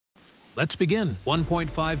Let's begin.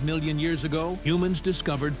 1.5 million years ago, humans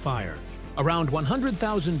discovered fire. Around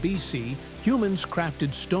 100,000 BC, humans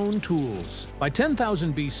crafted stone tools. By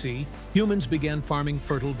 10,000 BC, humans began farming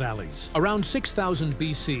fertile valleys. Around 6,000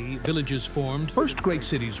 BC, villages formed. First great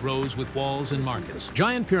cities rose with walls and markets.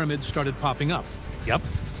 Giant pyramids started popping up. Yep.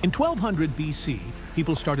 In 1200 BC,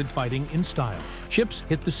 people started fighting in style. Ships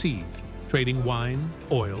hit the seas, trading wine,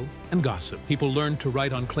 oil, and gossip. People learned to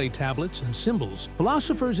write on clay tablets and symbols.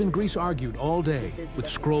 Philosophers in Greece argued all day, with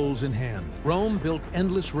scrolls in hand. Rome built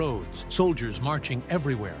endless roads, soldiers marching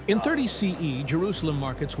everywhere. In 30 CE, Jerusalem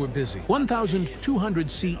markets were busy. 1200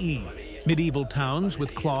 CE, medieval towns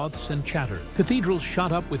with cloths and chatter. Cathedrals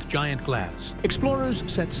shot up with giant glass. Explorers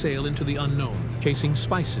set sail into the unknown, chasing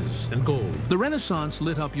spices and gold. The Renaissance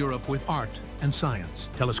lit up Europe with art and science.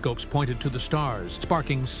 Telescopes pointed to the stars,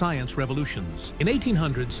 sparking science revolutions. In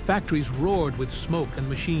 1800s, factories roared with smoke and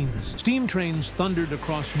machines. Steam trains thundered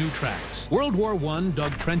across new tracks. World War I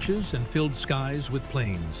dug trenches and filled skies with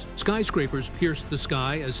planes. Skyscrapers pierced the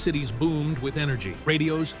sky as cities boomed with energy.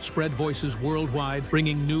 Radios spread voices worldwide,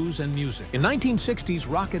 bringing news and music. In 1960s,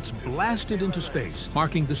 rockets blasted into space,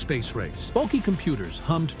 marking the space race. Bulky computers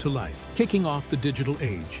hummed to life, kicking off the digital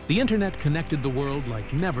age. The internet connected the world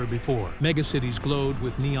like never before. Megacities glowed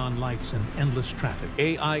with neon lights and endless traffic.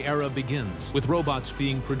 AI era begins, with robots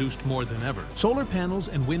being produced more than ever. Solar panels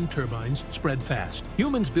and wind turbines spread fast.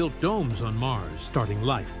 Humans built domes on Mars, starting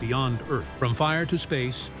life beyond Earth. From fire to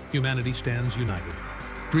space, humanity stands united,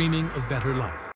 dreaming of better life.